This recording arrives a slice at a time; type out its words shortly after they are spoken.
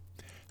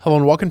Hello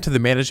and welcome to the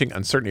Managing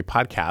Uncertainty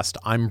podcast.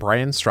 I'm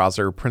Bryan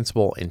Strawser,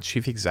 Principal and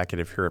Chief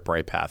Executive here at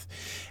Bryghtpath.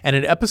 And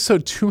in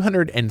episode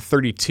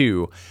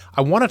 232,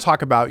 I want to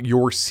talk about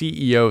your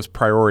CEO's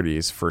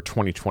priorities for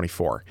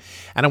 2024.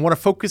 And I want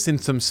to focus in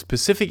some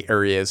specific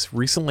areas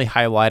recently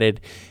highlighted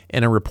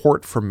in a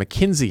report from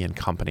McKinsey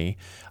Company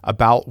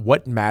about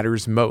what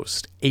matters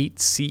most, 8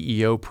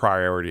 CEO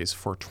priorities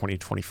for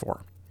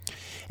 2024.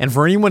 And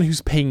for anyone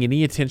who's paying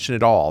any attention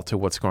at all to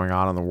what's going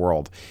on in the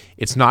world,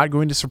 it's not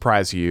going to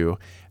surprise you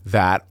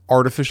that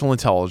artificial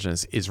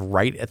intelligence is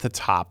right at the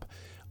top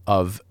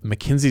of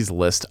McKinsey's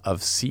list of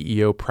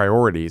CEO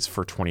priorities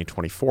for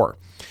 2024.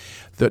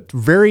 The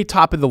very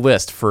top of the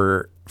list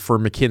for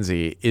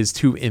McKinsey is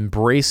to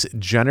embrace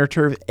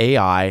generative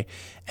AI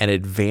and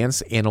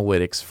advanced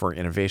analytics for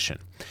innovation.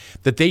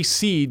 That they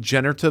see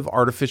generative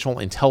artificial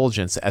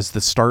intelligence as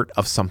the start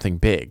of something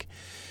big.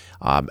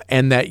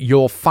 And that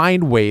you'll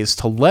find ways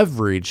to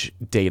leverage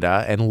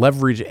data and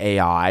leverage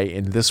AI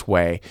in this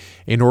way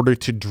in order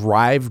to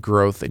drive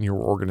growth in your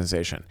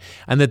organization.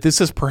 And that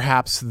this is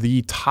perhaps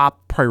the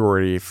top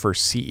priority for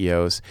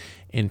CEOs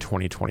in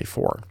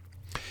 2024.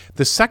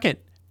 The second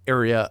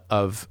area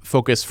of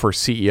focus for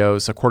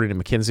CEOs, according to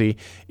McKinsey,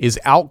 is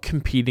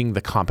outcompeting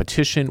the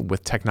competition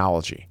with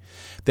technology.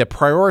 That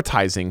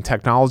prioritizing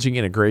technology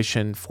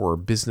integration for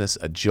business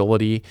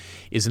agility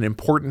is an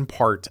important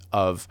part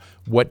of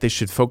what they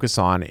should focus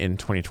on in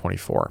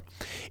 2024.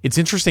 It's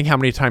interesting how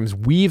many times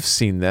we've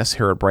seen this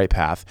here at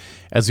Bryghtpath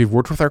as we've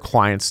worked with our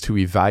clients to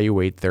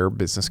evaluate their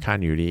business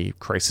continuity,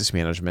 crisis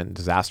management, and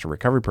disaster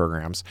recovery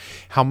programs,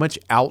 how much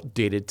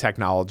outdated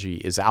technology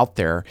is out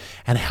there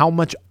and how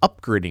much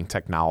upgrading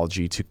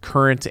technology to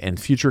current and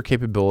future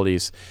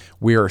capabilities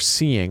we are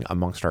seeing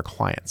amongst our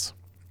clients.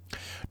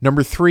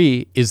 Number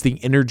 3 is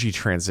the energy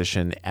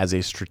transition as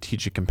a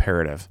strategic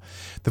imperative.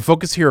 The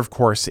focus here, of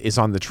course, is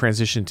on the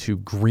transition to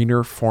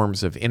greener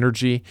forms of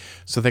energy.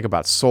 So think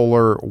about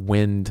solar,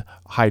 wind,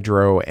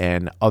 hydro,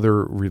 and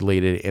other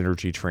related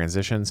energy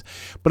transitions.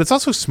 But it's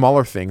also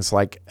smaller things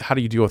like how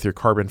do you deal with your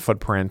carbon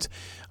footprint?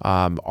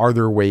 Are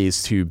there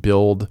ways to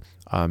build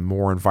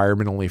more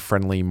environmentally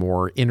friendly,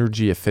 more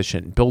energy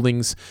efficient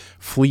buildings,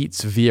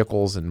 fleets,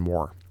 vehicles, and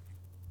more?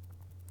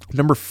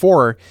 Number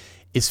 4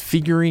 is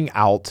figuring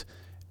out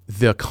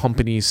the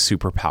company's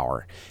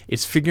superpower.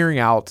 It's figuring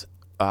out,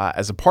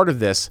 as a part of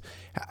this,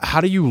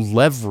 how do you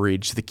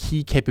leverage the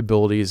key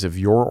capabilities of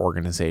your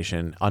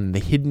organization on the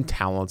hidden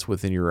talents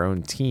within your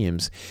own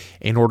teams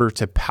in order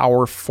to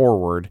power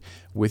forward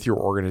with your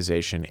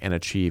organization and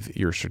achieve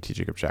your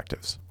strategic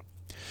objectives.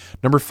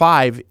 Number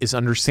 5 is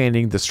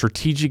understanding the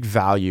strategic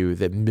value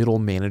that middle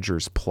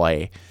managers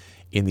play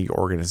in the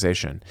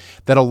organization.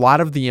 That a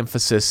lot of the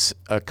emphasis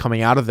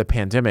coming out of the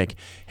pandemic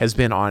has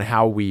been on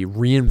how we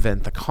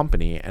reinvent the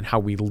company and how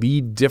we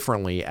lead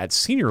differently at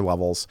senior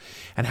levels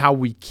and how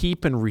we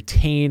keep and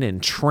retain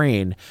and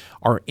train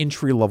our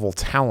entry-level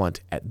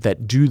talent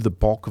that do the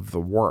bulk of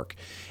the work.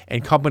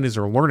 And companies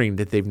are learning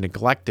that they've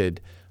neglected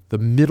the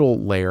middle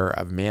layer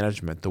of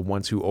management, the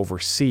ones who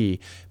oversee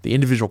the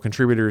individual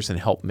contributors and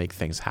help make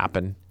things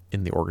happen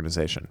in the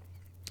organization.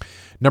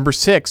 Number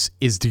 6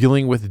 is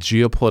dealing with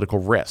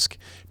geopolitical risk.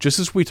 Just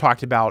as we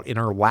talked about in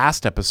our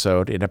last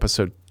episode, in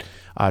episode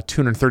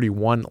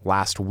 231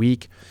 last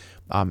week,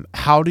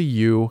 how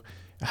do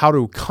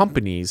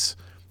companies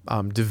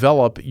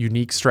develop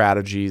unique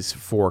strategies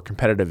for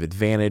competitive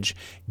advantage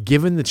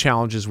given the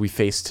challenges we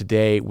face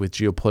today with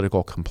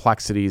geopolitical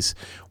complexities?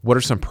 What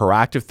are some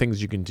proactive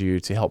things you can do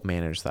to help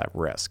manage that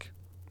risk?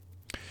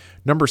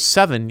 Number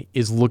 7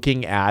 is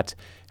looking at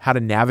how to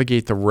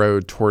navigate the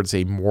road towards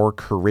a more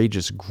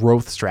courageous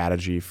growth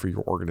strategy for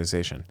your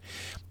organization.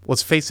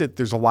 Let's face it,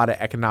 there's a lot of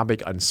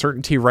economic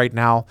uncertainty right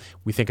now.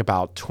 We think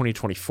about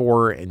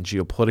 2024 and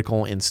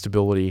geopolitical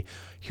instability.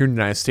 Here in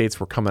the United States,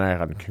 we're coming out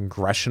on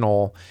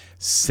congressional,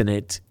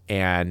 Senate,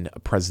 and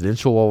a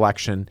presidential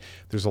election.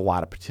 There's a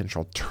lot of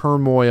potential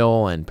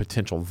turmoil and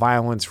potential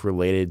violence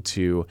related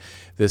to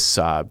this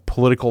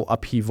political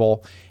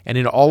upheaval. And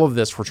in all of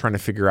this, we're trying to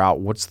figure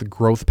out what's the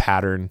growth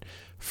pattern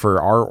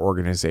for our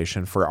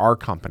organization, for our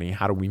company.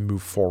 How do we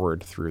move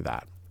forward through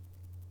that?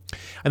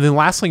 And then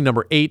lastly,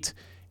 number 8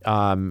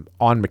 on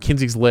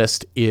McKinsey's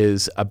list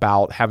is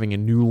about having a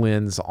new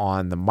lens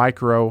on the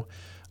micro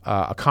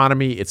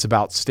economy. It's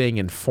about staying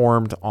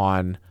informed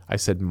on, I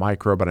said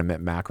micro, but I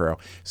meant macro.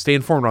 Stay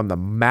informed on the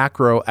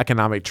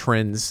macroeconomic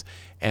trends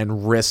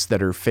and risks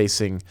that are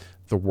facing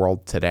the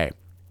world today.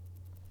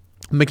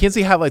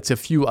 McKinsey highlights a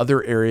few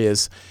other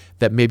areas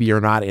that maybe are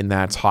not in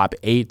that top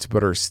 8,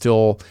 but are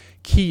still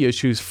key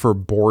issues for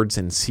boards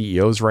and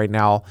CEOs right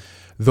now.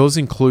 Those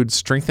include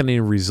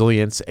strengthening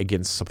resilience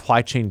against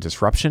supply chain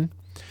disruption,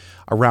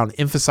 around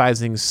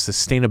emphasizing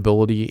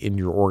sustainability in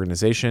your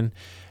organization,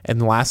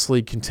 and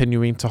lastly,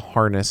 continuing to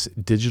harness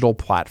digital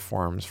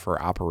platforms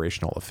for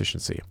operational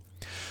efficiency.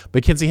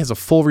 McKinsey has a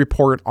full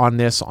report on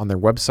this on their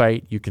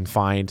website. You can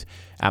find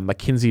at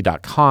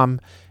mckinsey.com,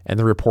 and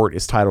the report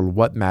is titled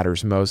What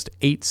Matters Most: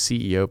 8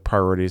 CEO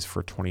Priorities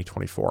for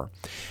 2024.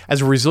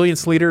 As a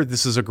resilience leader,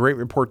 this is a great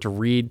report to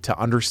read to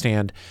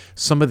understand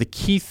some of the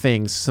key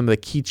things, some of the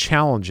key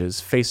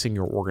challenges facing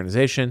your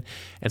organization,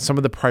 and some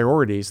of the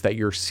priorities that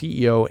your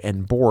CEO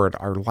and board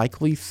are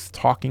likely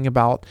talking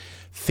about,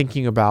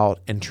 thinking about,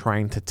 and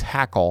trying to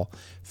tackle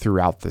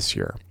throughout this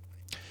year.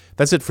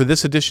 That's it for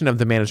this edition of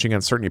the Managing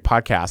Uncertainty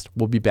podcast.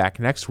 We'll be back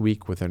next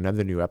week with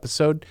another new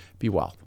episode. Be well.